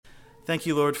Thank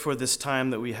you, Lord, for this time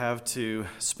that we have to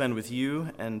spend with you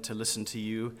and to listen to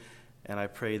you. And I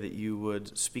pray that you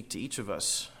would speak to each of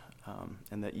us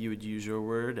and that you would use your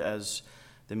word as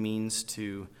the means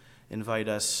to invite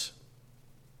us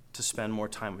to spend more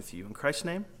time with you. In Christ's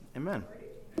name, amen.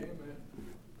 Amen.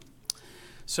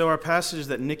 So our passage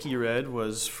that Nikki read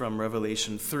was from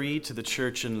Revelation 3 to the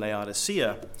church in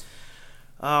Laodicea.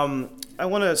 I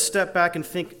want to step back and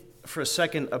think for a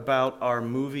second about our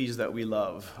movies that we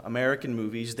love, American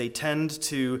movies. They tend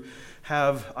to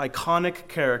have iconic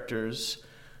characters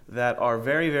that are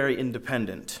very, very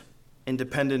independent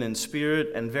in spirit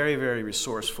and very, very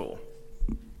resourceful.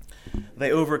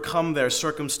 They overcome their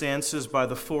circumstances by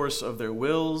the force of their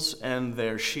wills and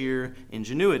their sheer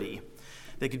ingenuity.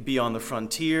 They could be on the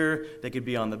frontier, they could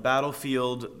be on the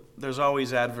battlefield. There's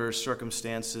always adverse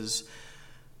circumstances,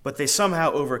 but they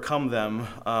somehow overcome them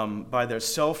by their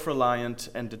self-reliant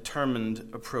and determined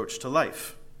approach to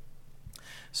life.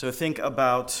 So think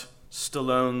about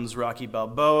Stallone's Rocky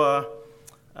Balboa,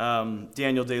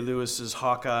 Daniel Day-Lewis's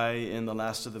Hawkeye in The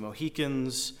Last of the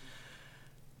Mohicans,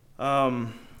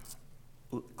 Clint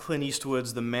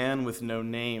Eastwood's The Man with No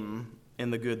Name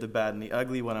in The Good, the Bad, and the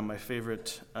Ugly, one of my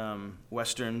favorite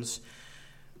westerns,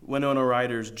 Winona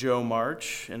Ryder's Joe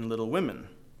March in Little Women.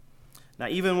 Now,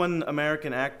 even when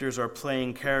American actors are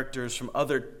playing characters from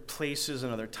other places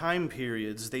and other time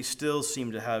periods, they still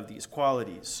seem to have these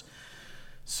qualities.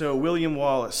 So William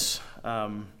Wallace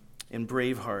in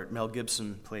Braveheart, Mel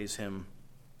Gibson plays him.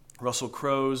 Russell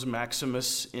Crowe's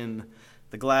Maximus in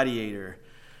The Gladiator.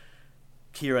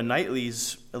 Keira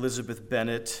Knightley's Elizabeth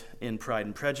Bennet in Pride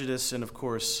and Prejudice. And of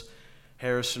course,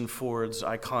 Harrison Ford's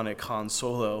iconic Han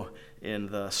Solo in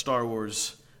the Star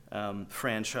Wars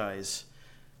franchise.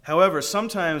 However,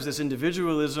 sometimes this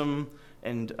individualism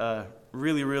and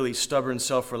really, really stubborn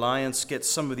self-reliance gets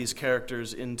some of these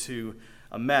characters into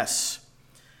a mess.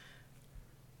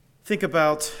 Think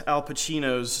about Al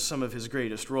Pacino's some of his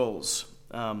greatest roles.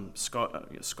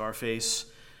 Scarface,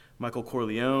 Michael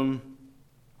Corleone,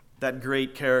 that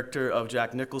great character of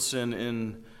Jack Nicholson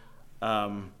in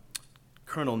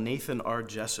Colonel Nathan R.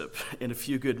 Jessup in A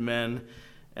Few Good Men,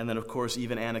 and then, of course,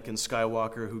 even Anakin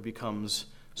Skywalker, who becomes,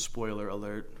 spoiler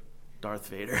alert, Darth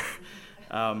Vader.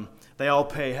 They all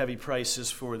pay heavy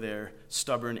prices for their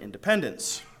stubborn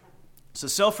independence. So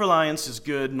self-reliance is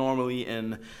good normally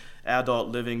in adult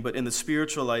living, but in the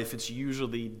spiritual life, it's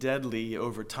usually deadly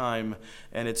over time,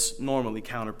 and it's normally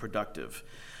counterproductive.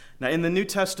 Now, in the New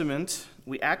Testament,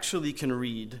 we actually can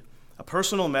read a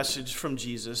personal message from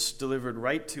Jesus delivered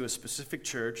right to a specific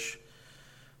church,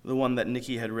 the one that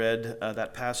Nikki had read,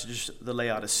 that passage, the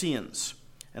Laodiceans.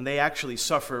 And they actually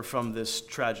suffer from this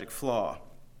tragic flaw.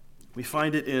 We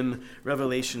find it in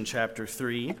Revelation chapter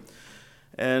 3.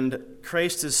 And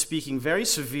Christ is speaking very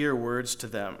severe words to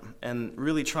them and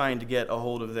really trying to get a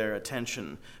hold of their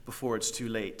attention before it's too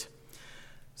late.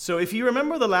 So if you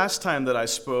remember the last time that I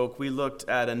spoke, we looked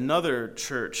at another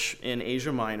church in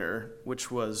Asia Minor,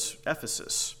 which was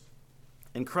Ephesus.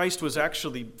 And Christ was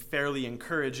actually fairly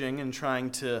encouraging and trying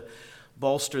to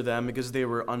bolster them because they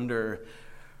were under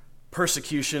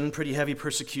persecution, pretty heavy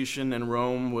persecution, and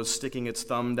Rome was sticking its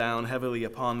thumb down heavily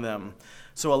upon them.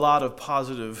 So a lot of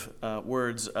positive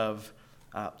words of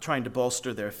trying to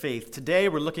bolster their faith. Today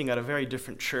we're looking at a very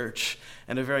different church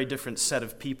and a very different set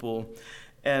of people,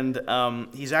 and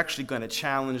he's actually going to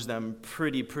challenge them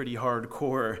pretty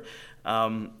hardcore,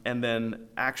 and then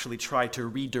actually try to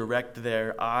redirect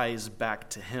their eyes back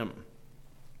to him.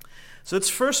 So let's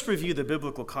first review the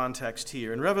biblical context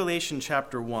here. In Revelation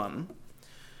chapter 1,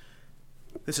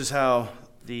 this is how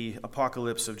the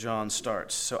apocalypse of John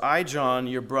starts. So I, John,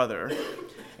 your brother,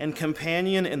 and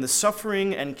companion in the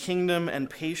suffering and kingdom and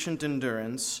patient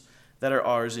endurance that are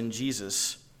ours in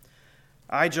Jesus.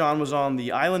 I, John, was on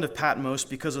the island of Patmos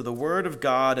because of the word of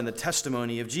God and the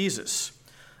testimony of Jesus.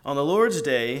 On the Lord's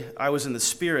day, I was in the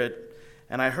Spirit,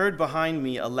 and I heard behind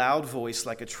me a loud voice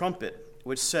like a trumpet,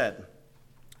 which said,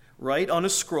 "Write on a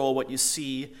scroll what you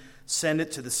see, send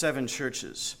it to the 7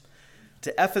 churches.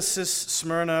 To Ephesus,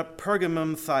 Smyrna,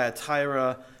 Pergamum,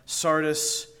 Thyatira,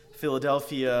 Sardis,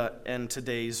 Philadelphia, and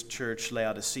today's church,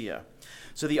 Laodicea."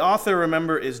 So the author,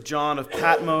 remember, is John of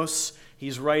Patmos.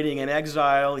 He's writing in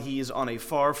exile. He's on a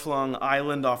far-flung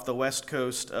island off the west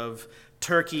coast of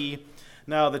Turkey.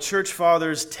 Now, the church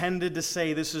fathers tended to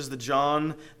say this is the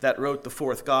John that wrote the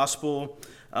 4th gospel,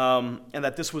 and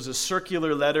that this was a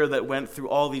circular letter that went through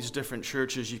all these different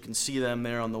churches. You can see them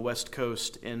there on the west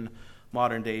coast in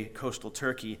modern-day coastal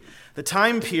Turkey. The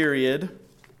time period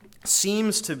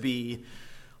seems to be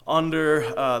under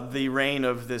the reign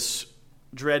of this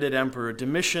dreaded emperor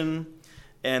Domitian,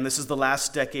 And this is the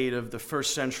last decade of the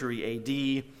first century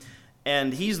AD.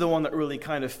 And he's the one that really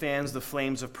kind of fans the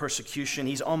flames of persecution.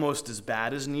 He's almost as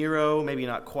bad as Nero, maybe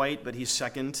not quite, but he's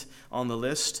second on the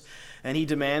list. And he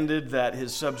demanded that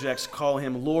his subjects call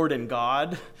him Lord and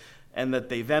God, and that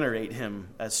they venerate him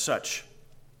as such.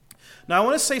 Now, I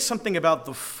want to say something about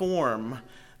the form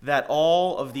that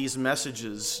all of these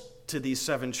messages to these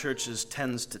 7 churches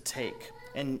tends to take.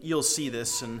 And you'll see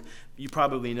this, and you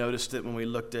probably noticed it when we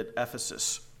looked at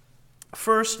Ephesus.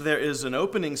 First, there is an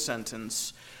opening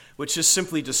sentence which just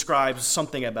simply describes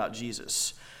something about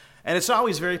Jesus. And it's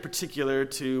always very particular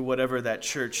to whatever that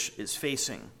church is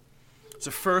facing.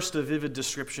 So first, a vivid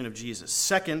description of Jesus.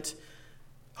 Second,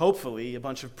 hopefully, a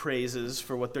bunch of praises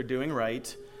for what they're doing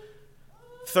right.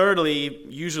 Thirdly,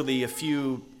 usually a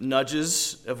few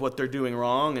nudges of what they're doing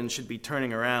wrong and should be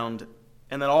turning around.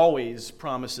 And then always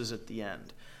promises at the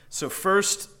end. So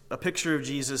first, a picture of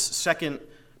Jesus. Second,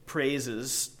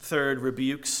 praises. Third,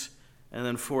 rebukes. And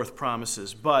then fourth,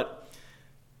 promises. But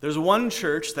there's one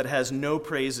church that has no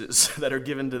praises that are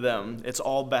given to them. It's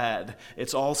all bad.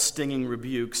 It's all stinging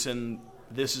rebukes, and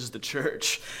this is the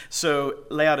church. So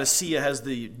Laodicea has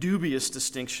the dubious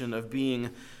distinction of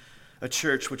being a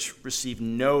church which received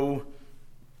no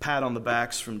pat on the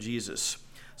backs from Jesus.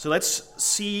 So let's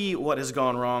see what has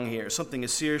gone wrong here. Something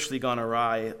has seriously gone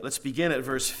awry. Let's begin at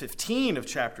verse 15 of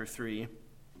chapter 3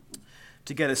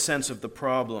 to get a sense of the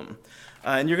problem.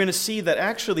 And you're going to see that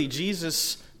actually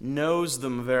Jesus knows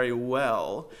them very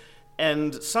well.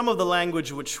 And some of the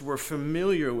language which we're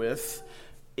familiar with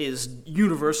is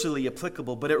universally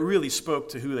applicable, but it really spoke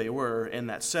to who they were in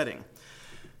that setting.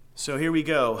 So here we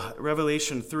go.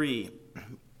 Revelation 3,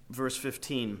 verse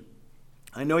 15.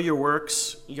 I know your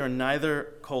works. You're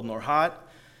neither cold nor hot.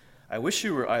 I wish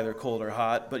you were either cold or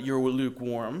hot, but you're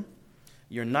lukewarm.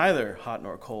 You're neither hot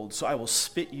nor cold, so I will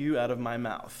spit you out of my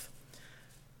mouth.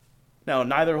 Now,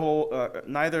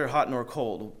 neither hot nor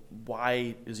cold.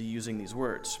 Why is he using these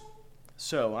words?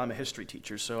 So, I'm a history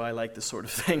teacher, so I like this sort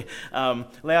of thing.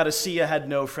 Laodicea had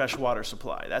no fresh water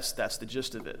supply. That's the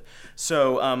gist of it.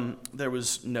 So, there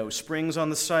was no springs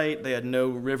on the site. They had no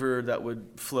river that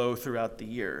would flow throughout the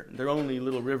year. Their only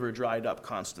little river dried up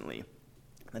constantly.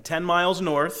 10 miles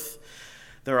north,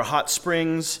 there are hot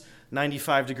springs,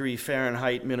 95-degree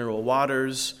Fahrenheit mineral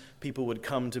waters. People would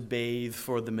come to bathe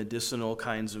for the medicinal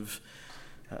kinds of,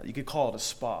 you could call it a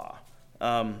spa.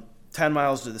 10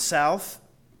 miles to the south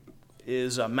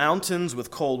is mountains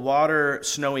with cold water,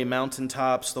 snowy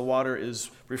mountaintops. The water is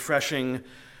refreshing,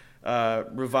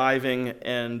 reviving,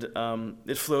 and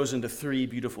it flows into 3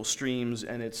 beautiful streams,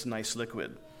 and it's nice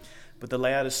liquid. But the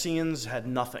Laodiceans had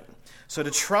nothing. So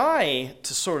to try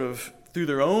to sort of, through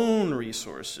their own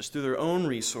resources,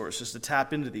 to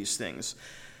tap into these things,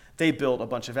 they built a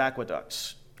bunch of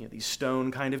aqueducts, these stone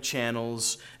kind of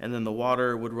channels, and then the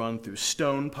water would run through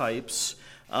stone pipes.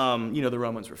 The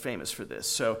Romans were famous for this.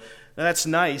 So that's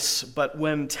nice, but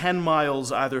when 10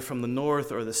 miles either from the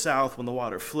north or the south, when the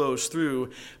water flows through,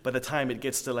 by the time it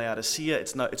gets to Laodicea,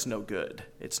 it's no good.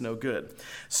 It's no good.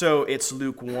 So it's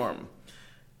lukewarm.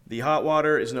 The hot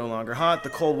water is no longer hot, the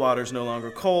cold water is no longer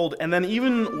cold, and then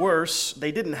even worse,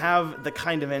 they didn't have the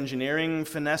kind of engineering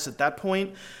finesse at that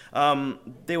point.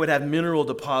 They would have mineral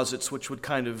deposits which would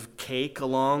kind of cake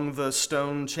along the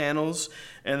stone channels,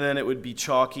 and then it would be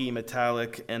chalky,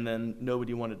 metallic, and then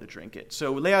nobody wanted to drink it.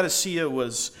 So Laodicea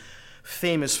was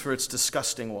famous for its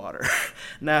disgusting water.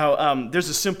 Now, there's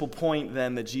a simple point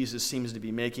then that Jesus seems to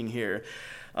be making here.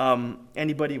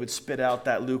 Anybody would spit out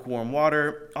that lukewarm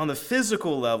water. On the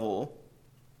physical level,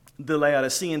 the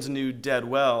Laodiceans knew dead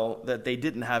well that they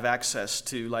didn't have access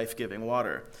to life-giving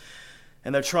water.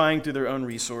 And they're trying through their own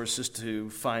resources to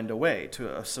find a way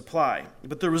to a supply.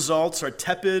 But the results are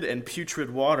tepid and putrid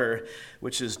water,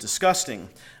 which is disgusting.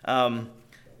 On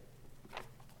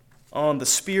the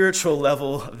spiritual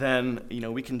level, then,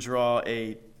 we can draw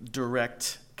a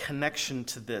direct connection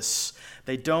to this.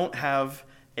 They don't have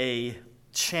a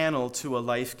channel to a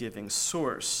life-giving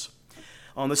source.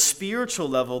 On the spiritual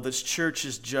level, this church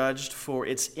is judged for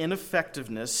its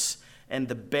ineffectiveness and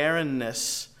the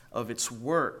barrenness of its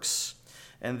works.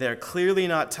 And they're clearly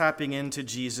not tapping into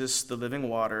Jesus, the living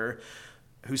water,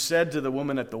 who said to the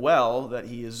woman at the well that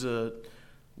he is a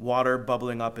water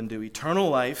bubbling up into eternal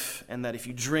life, and that if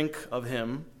you drink of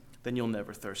him, then you'll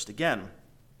never thirst again.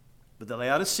 But the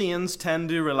Laodiceans tend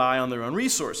to rely on their own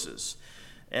resources.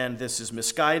 And this is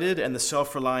misguided, and the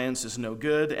self-reliance is no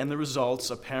good, and the results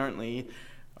apparently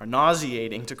are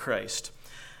nauseating to Christ.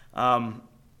 They're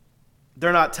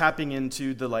not tapping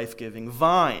into the life-giving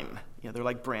vine. They're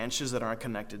like branches that aren't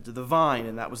connected to the vine,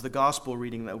 and that was the gospel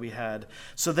reading that we had.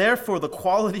 So therefore, the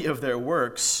quality of their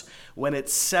works, when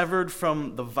it's severed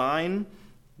from the vine,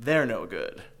 they're no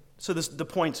good. So the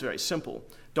point's very simple.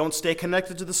 Don't stay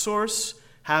connected to the source,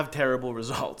 have terrible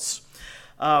results.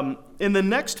 In the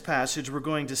next passage, we're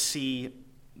going to see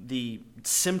the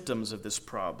symptoms of this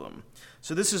problem.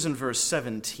 So this is in verse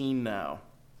 17 now.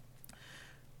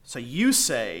 So you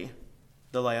say,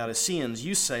 the Laodiceans,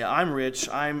 you say, I'm rich,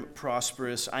 I'm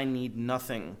prosperous, I need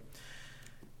nothing.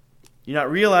 You're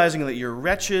not realizing that you're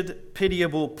wretched,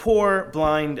 pitiable, poor,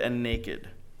 blind, and naked.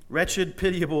 Wretched,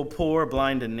 pitiable, poor,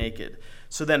 blind, and naked.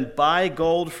 So then buy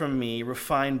gold from me,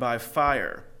 refined by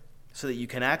fire, so that you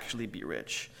can actually be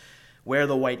rich. Wear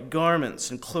the white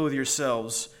garments and clothe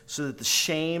yourselves so that the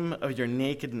shame of your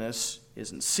nakedness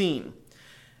isn't seen.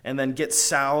 And then get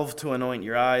salve to anoint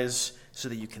your eyes so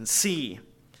that you can see.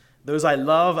 Those I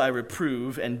love I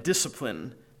reprove and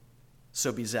discipline,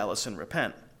 so be zealous and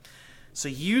repent. So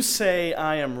you say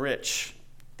I am rich.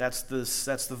 That's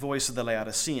the voice of the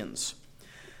Laodiceans.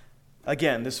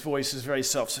 Again, this voice is very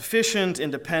self-sufficient,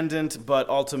 independent, but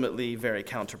ultimately very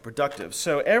counterproductive.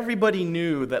 So everybody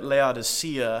knew that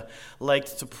Laodicea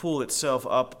liked to pull itself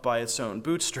up by its own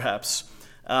bootstraps.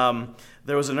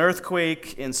 There was an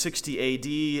earthquake in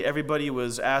 60 AD. Everybody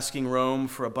was asking Rome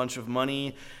for a bunch of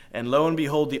money. And lo and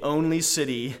behold, the only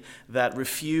city that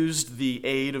refused the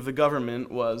aid of the government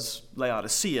was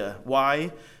Laodicea.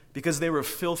 Why? Because they were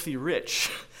filthy rich.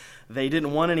 They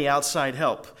didn't want any outside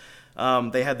help.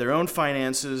 They had their own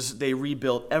finances. They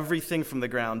rebuilt everything from the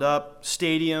ground up: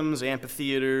 stadiums,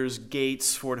 amphitheaters,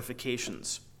 gates,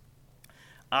 fortifications.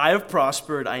 I have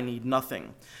prospered. I need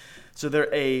nothing. So they're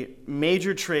in a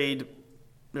major trade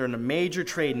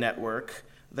network.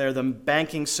 They're the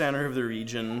banking center of the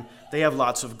region. They have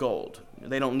lots of gold.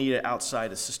 They don't need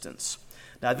outside assistance.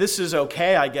 Now, this is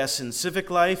okay, I guess, in civic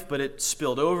life, but it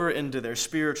spilled over into their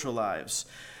spiritual lives.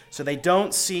 So they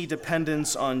don't see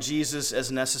dependence on Jesus as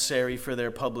necessary for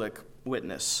their public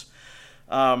witness.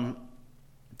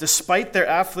 Despite their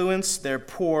affluence, they're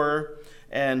poor,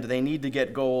 and they need to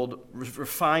get gold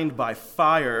refined by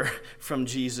fire from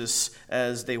Jesus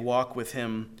as they walk with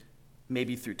him,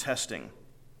 maybe through testing.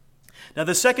 Now,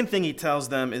 the second thing he tells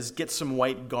them is, get some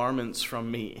white garments from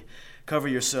me. Cover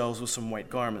yourselves with some white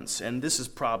garments. And this is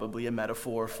probably a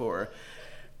metaphor for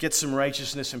get some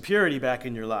righteousness and purity back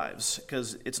in your lives,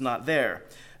 because it's not there.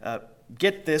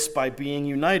 Get this by being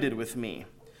united with me.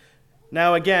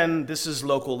 Now, again, this is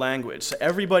local language. So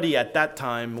everybody at that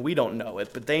time, we don't know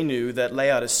it, but they knew that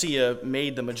Laodicea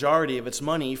made the majority of its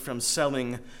money from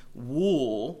selling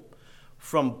wool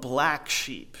from black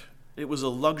sheep. It was a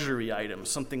luxury item,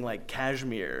 something like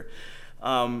cashmere,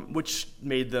 which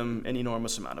made them an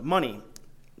enormous amount of money.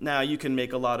 Now, you can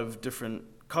make a lot of different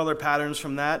color patterns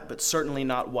from that, but certainly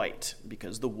not white,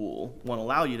 because the wool won't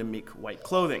allow you to make white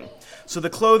clothing. So the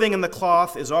clothing and the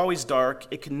cloth is always dark.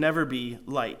 It can never be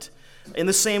light. In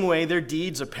the same way, their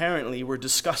deeds apparently were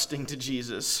disgusting to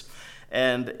Jesus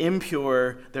and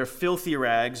impure. They're filthy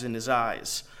rags in his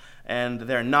eyes. And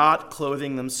they're not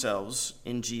clothing themselves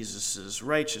in Jesus'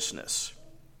 righteousness.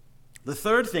 The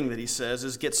third thing that he says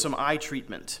is get some eye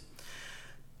treatment.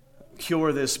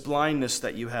 Cure this blindness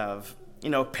that you have.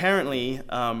 Apparently,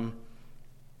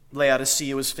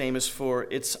 Laodicea was famous for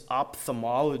its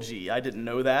ophthalmology. I didn't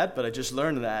know that, but I just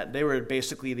learned that. They were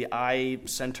basically the eye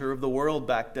center of the world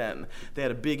back then. They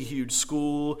had a big, huge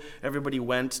school. Everybody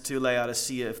went to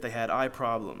Laodicea if they had eye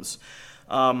problems.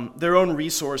 Their own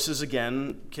resources,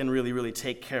 again, can really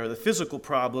take care of the physical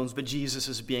problems, but Jesus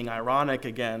is being ironic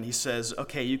again. He says,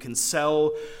 okay, you can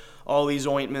sell all these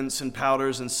ointments and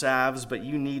powders and salves, but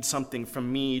you need something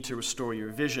from me to restore your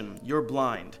vision. You're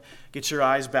blind. Get your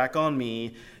eyes back on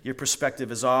me. Your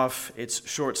perspective is off. It's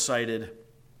short-sighted.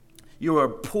 You are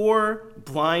poor,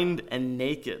 blind, and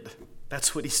naked.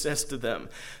 That's what he says to them.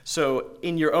 So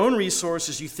in your own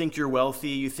resources, you think you're wealthy.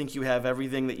 You think you have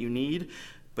everything that you need.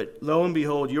 But lo and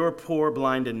behold, you're poor,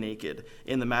 blind, and naked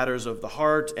in the matters of the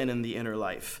heart and in the inner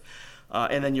life.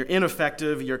 And then you're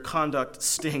ineffective, your conduct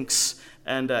stinks,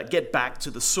 and get back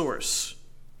to the source.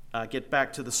 Get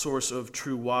back to the source of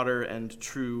true water and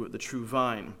the true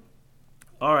vine.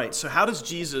 All right, so how does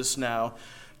Jesus now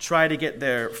try to get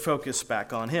their focus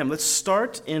back on him? Let's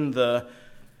start in the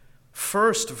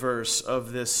first verse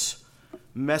of this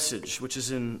message, which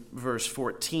is in verse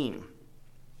 14.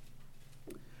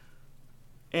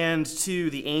 And to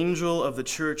the angel of the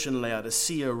church in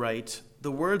Laodicea write,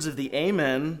 the words of the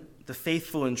Amen, the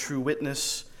faithful and true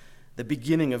witness, the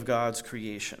beginning of God's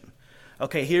creation.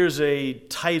 Okay, here's a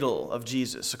title of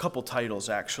Jesus, a couple titles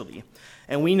actually.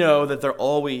 And we know that they're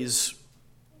always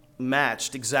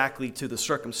matched exactly to the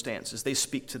circumstances. They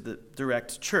speak to the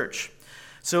direct church.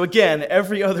 So again,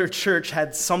 every other church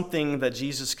had something that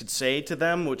Jesus could say to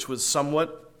them, which was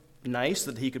somewhat nice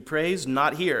that he could praise.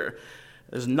 Not here.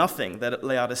 There's nothing that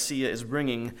Laodicea is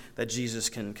bringing that Jesus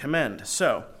can commend.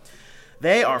 So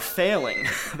they are failing.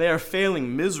 They are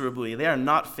failing miserably. They are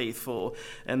not faithful,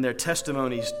 and their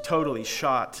testimony is totally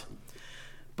shot.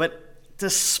 But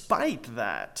despite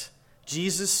that,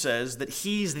 Jesus says that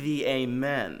he's the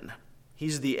Amen.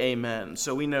 He's the Amen.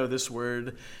 So we know this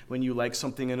word when you like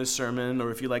something in a sermon or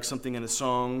if you like something in a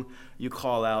song, you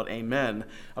call out Amen.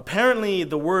 Apparently,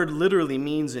 the word literally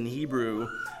means in Hebrew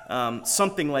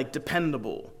something like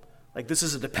dependable. Like this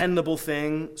is a dependable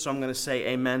thing, so I'm going to say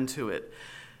Amen to it.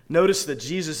 Notice that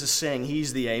Jesus is saying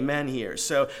he's the Amen here.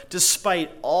 So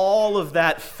despite all of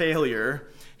that failure,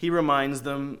 he reminds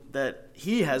them that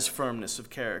he has firmness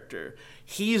of character.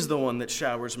 He's the one that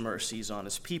showers mercies on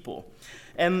his people.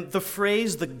 And the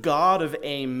phrase, the God of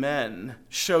Amen,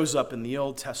 shows up in the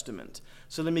Old Testament.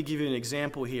 So let me give you an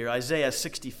example here. Isaiah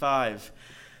 65.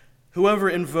 Whoever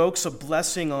invokes a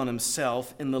blessing on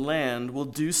himself in the land will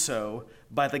do so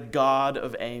by the God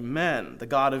of Amen. The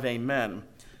God of Amen.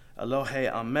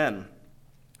 Elohe Amen.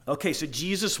 Okay, so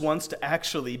Jesus wants to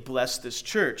actually bless this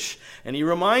church. And he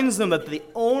reminds them that the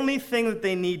only thing that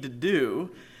they need to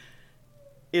do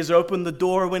is open the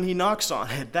door when he knocks on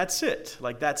it. That's it.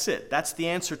 That's it. That's the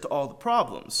answer to all the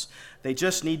problems. They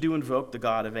just need to invoke the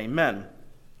God of Amen.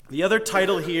 The other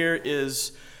title here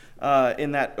is,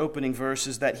 in that opening verse,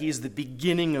 is that he's the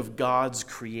beginning of God's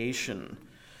creation.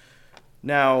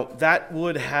 Now, that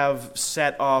would have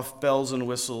set off bells and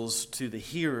whistles to the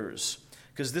hearers,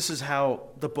 because this is how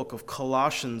the book of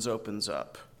Colossians opens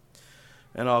up.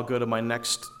 And I'll go to my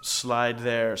next slide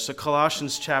there. So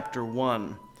Colossians chapter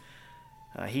 1.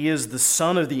 He is the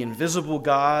Son of the invisible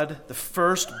God, the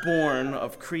firstborn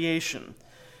of creation.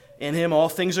 In him all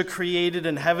things are created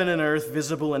in heaven and earth,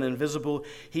 visible and invisible.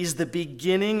 He's the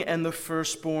beginning and the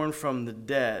firstborn from the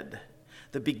dead.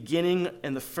 The beginning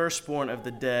and the firstborn of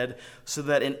the dead, so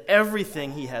that in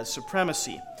everything he has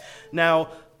supremacy. Now,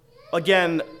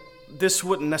 again, this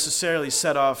wouldn't necessarily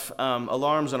set off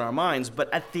alarms in our minds,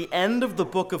 but at the end of the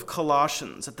book of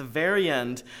Colossians, at the very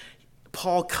end,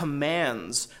 Paul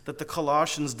commands that the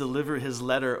Colossians deliver his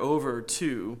letter over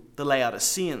to the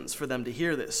Laodiceans for them to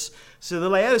hear this. So the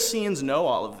Laodiceans know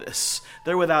all of this.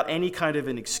 They're without any kind of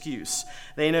an excuse.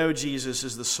 They know Jesus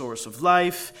is the source of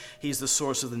life. He's the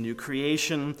source of the new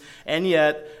creation. And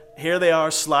yet, here they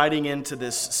are sliding into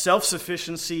this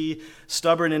self-sufficiency,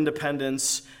 stubborn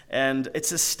independence, and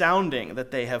it's astounding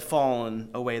that they have fallen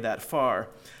away that far.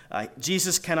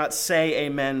 Jesus cannot say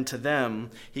amen to them.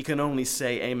 He can only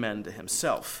say amen to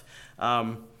himself.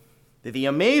 The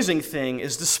amazing thing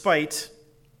is, despite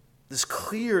this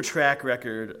clear track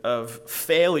record of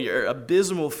failure,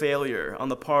 abysmal failure on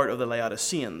the part of the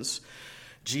Laodiceans,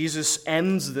 Jesus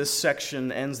ends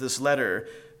this letter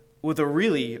with a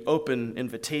really open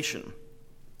invitation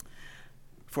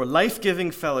for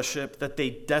life-giving fellowship that they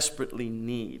desperately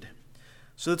need.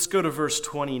 So let's go to verse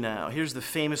 20 now. Here's the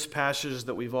famous passage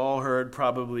that we've all heard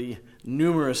probably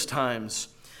numerous times.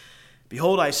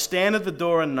 Behold, I stand at the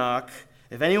door and knock.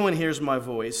 If anyone hears my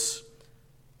voice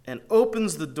and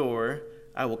opens the door,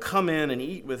 I will come in and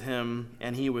eat with him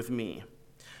and he with me.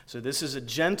 So this is a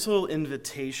gentle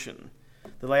invitation.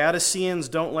 The Laodiceans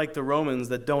don't like the Romans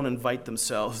that don't invite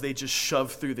themselves. They just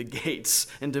shove through the gates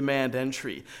and demand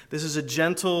entry. This is a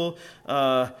gentle,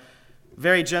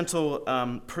 very gentle,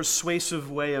 persuasive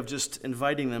way of just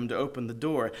inviting them to open the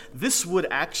door. This would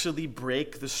actually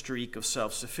break the streak of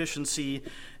self-sufficiency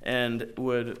and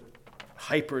would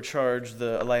hypercharge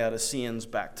the Laodiceans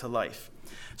back to life.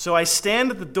 So I stand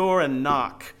at the door and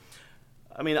knock.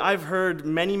 I mean, I've heard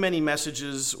many, many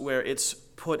messages where it's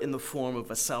put in the form of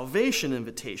a salvation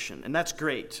invitation, and that's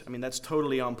great. I mean, that's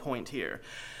totally on point here.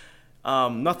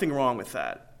 Nothing wrong with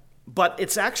that. But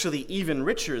it's actually even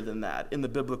richer than that in the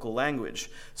biblical language.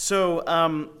 So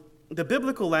the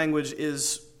biblical language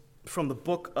is from the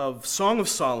book of Song of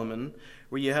Solomon,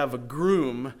 where you have a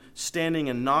groom standing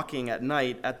and knocking at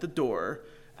night at the door,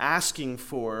 asking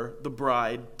for the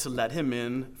bride to let him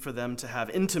in for them to have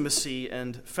intimacy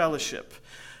and fellowship.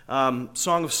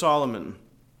 Song of Solomon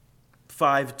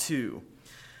 5:2.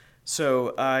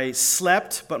 So I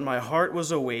slept, but my heart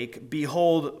was awake.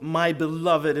 Behold, my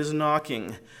beloved is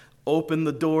knocking. Open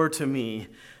the door to me,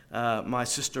 my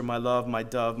sister, my love, my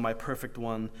dove, my perfect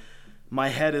one. My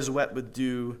head is wet with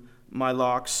dew. My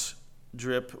locks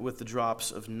drip with the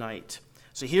drops of night.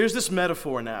 So here's this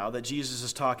metaphor now that Jesus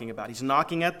is talking about. He's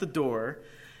knocking at the door,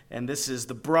 and this is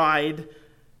the bride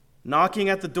knocking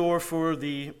at the door for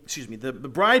the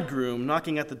bridegroom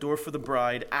knocking at the door for the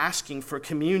bride, asking for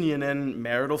communion and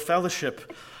marital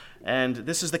fellowship. And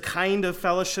this is the kind of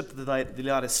fellowship that the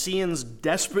Laodiceans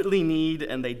desperately need,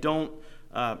 and they don't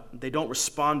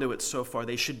respond to it so far.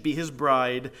 They should be his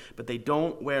bride, but they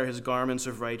don't wear his garments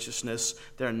of righteousness.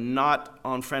 They're not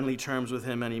on friendly terms with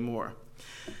him anymore.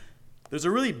 There's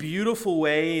a really beautiful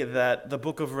way that the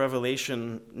book of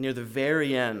Revelation, near the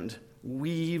very end,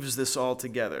 weaves this all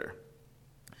together.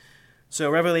 So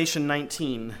Revelation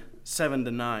 19,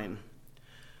 7-9.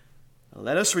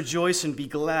 Let us rejoice and be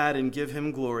glad and give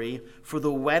him glory, for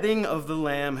the wedding of the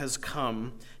Lamb has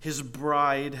come. His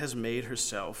bride has made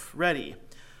herself ready.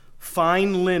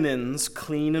 Fine linens,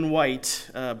 clean and white,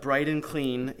 bright and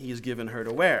clean, he has given her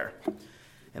to wear.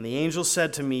 And the angel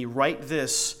said to me, write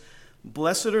this,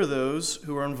 blessed are those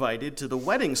who are invited to the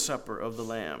wedding supper of the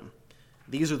Lamb.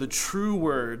 These are the true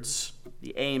words,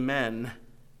 the amen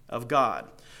of God.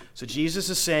 So Jesus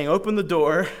is saying, open the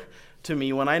door to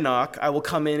me when I knock. I will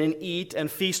come in and eat and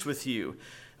feast with you.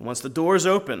 And once the doors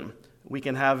open, we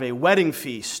can have a wedding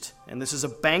feast. And this is a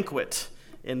banquet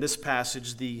in this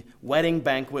passage, the wedding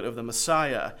banquet of the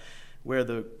Messiah, where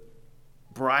the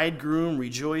bridegroom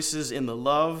rejoices in the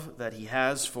love that he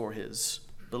has for his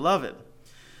beloved.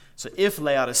 So if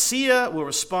Laodicea will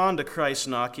respond to Christ's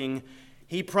knocking,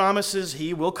 he promises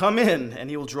he will come in and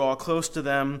he will draw close to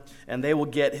them, and they will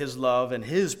get his love and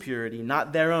his purity,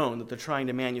 not their own that they're trying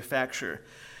to manufacture.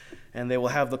 And they will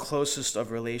have the closest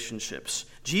of relationships.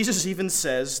 Jesus even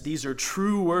says these are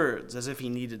true words, as if he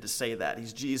needed to say that.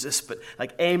 He's Jesus, but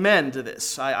like, amen to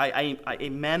this. I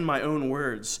amen my own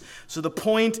words. So the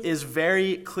point is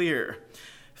very clear.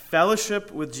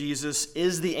 Fellowship with Jesus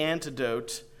is the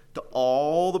antidote to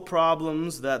all the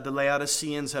problems that the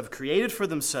Laodiceans have created for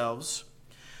themselves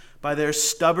by their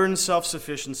stubborn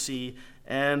self-sufficiency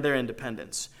and their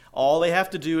independence. All they have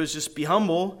to do is just be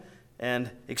humble and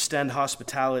extend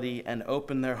hospitality and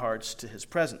open their hearts to his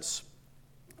presence.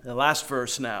 The last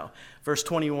verse now, verse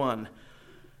 21.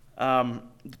 To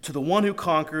the one who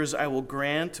conquers, I will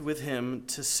grant with him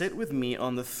to sit with me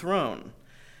on the throne.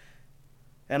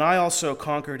 And I also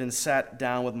conquered and sat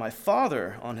down with my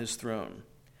Father on his throne.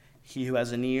 He who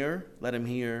has an ear, let him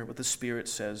hear what the Spirit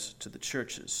says to the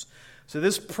churches. So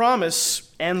this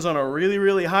promise ends on a really,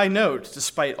 really high note,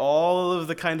 despite all of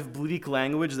the kind of bleak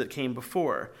language that came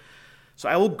before. So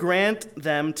I will grant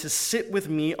them to sit with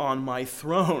me on my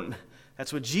throne.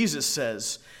 That's what Jesus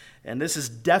says. And this is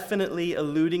definitely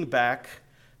alluding back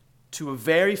to a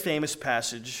very famous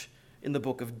passage in the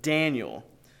book of Daniel.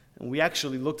 And we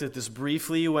actually looked at this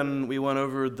briefly when we went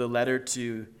over the letter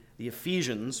to the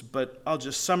Ephesians, but I'll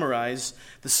just summarize.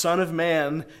 The Son of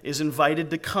Man is invited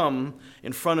to come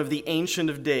in front of the Ancient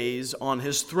of Days on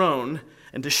his throne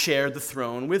and to share the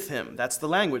throne with him. That's the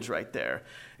language right there.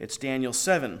 It's Daniel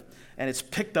 7, and it's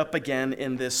picked up again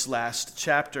in this last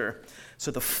chapter. So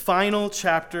the final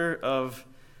chapter of,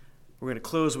 we're going to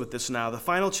close with this now, the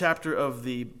final chapter of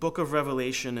the book of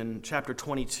Revelation in chapter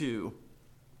 22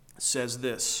 says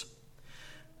this.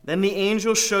 Then the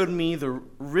angel showed me the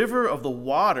river of the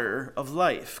water of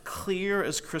life, clear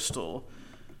as crystal,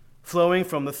 flowing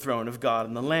from the throne of God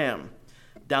and the Lamb,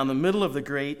 down the middle of the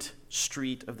great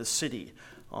street of the city.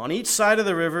 On each side of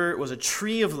the river was a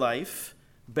tree of life,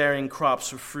 bearing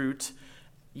crops of fruit,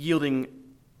 yielding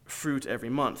fruit every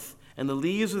month. And the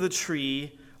leaves of the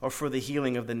tree are for the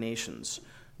healing of the nations.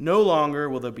 No longer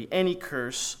will there be any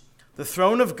curse. The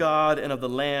throne of God and of the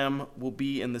Lamb will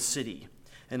be in the city,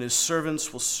 and his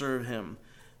servants will serve him.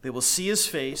 They will see his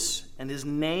face, and his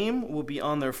name will be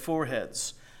on their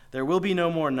foreheads. There will be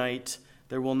no more night.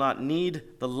 There will not need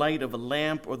the light of a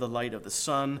lamp or the light of the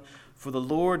sun, for the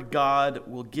Lord God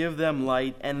will give them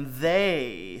light, and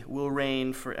they will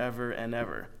reign forever and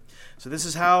ever. So this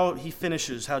is how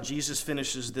Jesus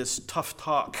finishes this tough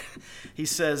talk. He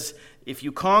says, if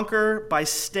you conquer by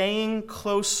staying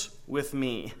close with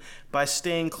me, by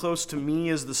staying close to me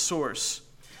as the source,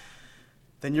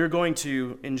 then you're going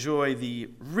to enjoy the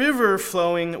river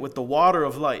flowing with the water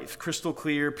of life, crystal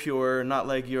clear, pure, not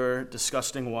like your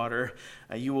disgusting water.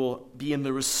 You will be in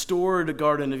the restored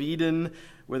Garden of Eden,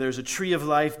 where there's a tree of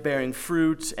life bearing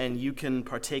fruit, and you can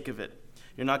partake of it.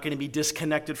 You're not going to be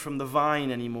disconnected from the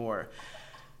vine anymore.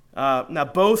 Now,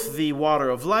 both the water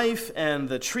of life and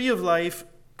the tree of life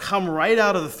come right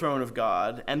out of the throne of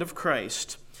God and of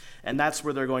Christ, and that's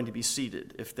where they're going to be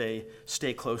seated if they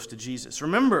stay close to Jesus.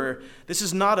 Remember, this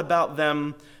is not about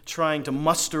them trying to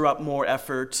muster up more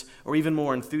effort or even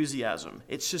more enthusiasm.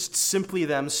 It's just simply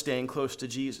them staying close to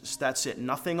Jesus. That's it.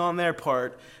 Nothing on their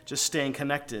part, just staying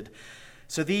connected.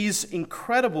 So these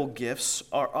incredible gifts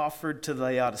are offered to the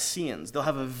Laodiceans. They'll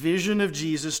have a vision of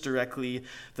Jesus directly.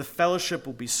 The fellowship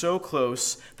will be so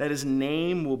close that his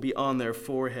name will be on their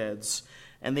foreheads.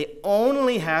 And they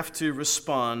only have to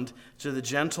respond to the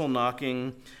gentle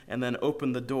knocking and then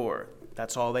open the door.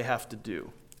 That's all they have to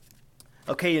do.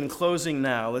 Okay, in closing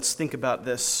now, let's think about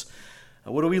this.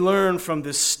 What do we learn from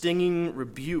this stinging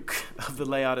rebuke of the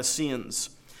Laodiceans?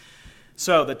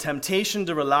 So, the temptation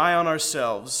to rely on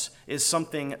ourselves is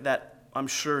something that I'm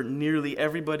sure nearly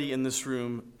everybody in this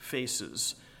room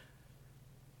faces.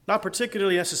 Not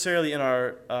particularly necessarily in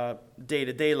our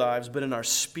day-to-day lives, but in our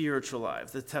spiritual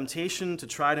lives. The temptation to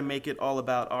try to make it all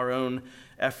about our own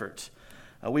effort.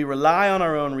 We rely on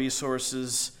our own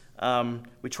resources.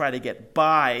 We try to get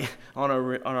by on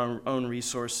our own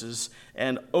resources.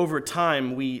 And over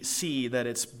time, we see that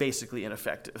it's basically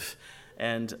ineffective.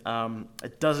 And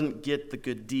it doesn't get the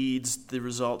good deeds. The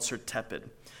results are tepid.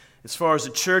 As far as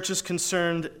the church is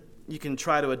concerned, you can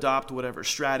try to adopt whatever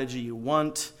strategy you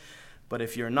want. But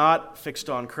if you're not fixed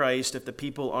on Christ, if the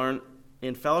people aren't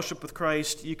in fellowship with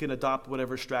Christ, you can adopt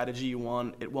whatever strategy you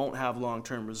want. It won't have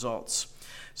long-term results.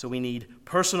 So we need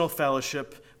personal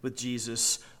fellowship with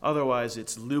Jesus. Otherwise,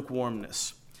 it's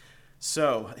lukewarmness.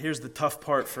 So here's the tough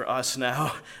part for us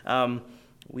now.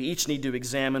 We each need to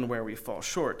examine where we fall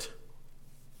short.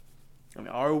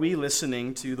 Are we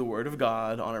listening to the Word of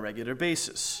God on a regular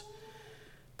basis,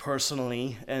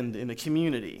 personally and in the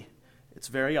community? It's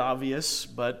very obvious,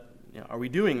 but are we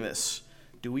doing this?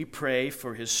 Do we pray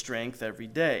for his strength every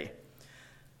day?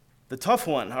 The tough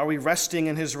one, are we resting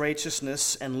in his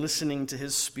righteousness and listening to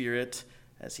his Spirit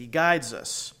as he guides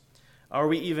us? Are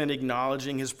we even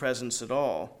acknowledging his presence at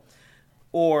all?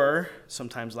 Or,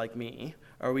 sometimes like me,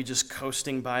 are we just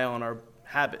coasting by on our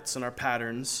habits and our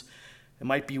patterns? It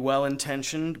might be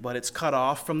well-intentioned, but it's cut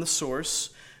off from the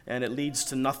source, and it leads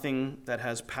to nothing that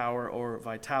has power or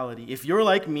vitality. If you're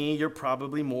like me, you're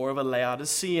probably more of a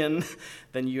Laodicean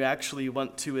than you actually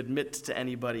want to admit to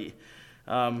anybody.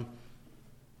 The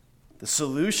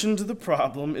solution to the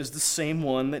problem is the same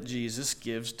one that Jesus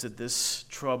gives to this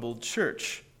troubled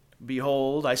church.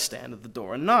 Behold, I stand at the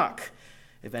door and knock.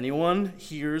 If anyone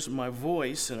hears my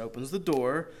voice and opens the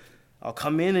door, I'll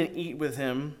come in and eat with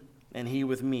him, and he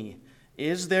with me.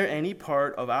 Is there any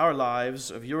part of our lives,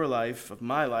 of your life, of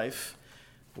my life,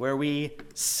 where we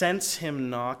sense him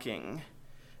knocking,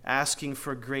 asking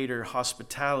for greater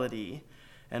hospitality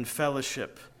and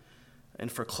fellowship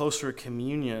and for closer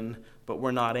communion, but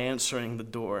we're not answering the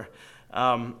door?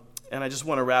 And I just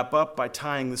want to wrap up by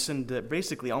tying this into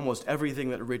basically almost everything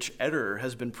that Rich Eder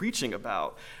has been preaching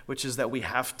about, which is that we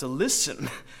have to listen,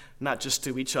 not just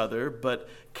to each other, but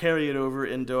carry it over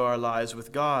into our lives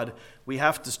with God. We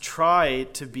have to try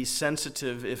to be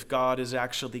sensitive if God is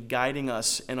actually guiding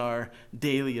us in our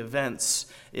daily events.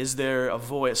 Is there a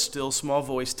voice, still small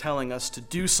voice, telling us to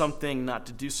do something, not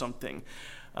to do something?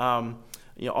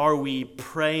 Are we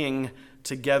praying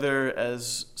together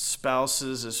as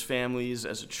spouses, as families,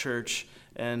 as a church,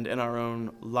 and in our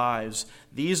own lives?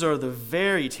 These are the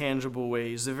very tangible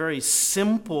ways, the very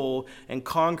simple and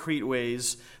concrete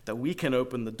ways that we can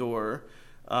open the door.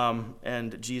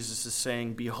 And Jesus is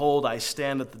saying, behold, I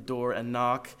stand at the door and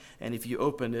knock, and if you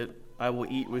open it, I will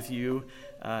eat with you,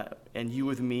 and you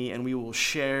with me, and we will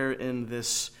share in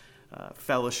this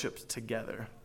fellowship together.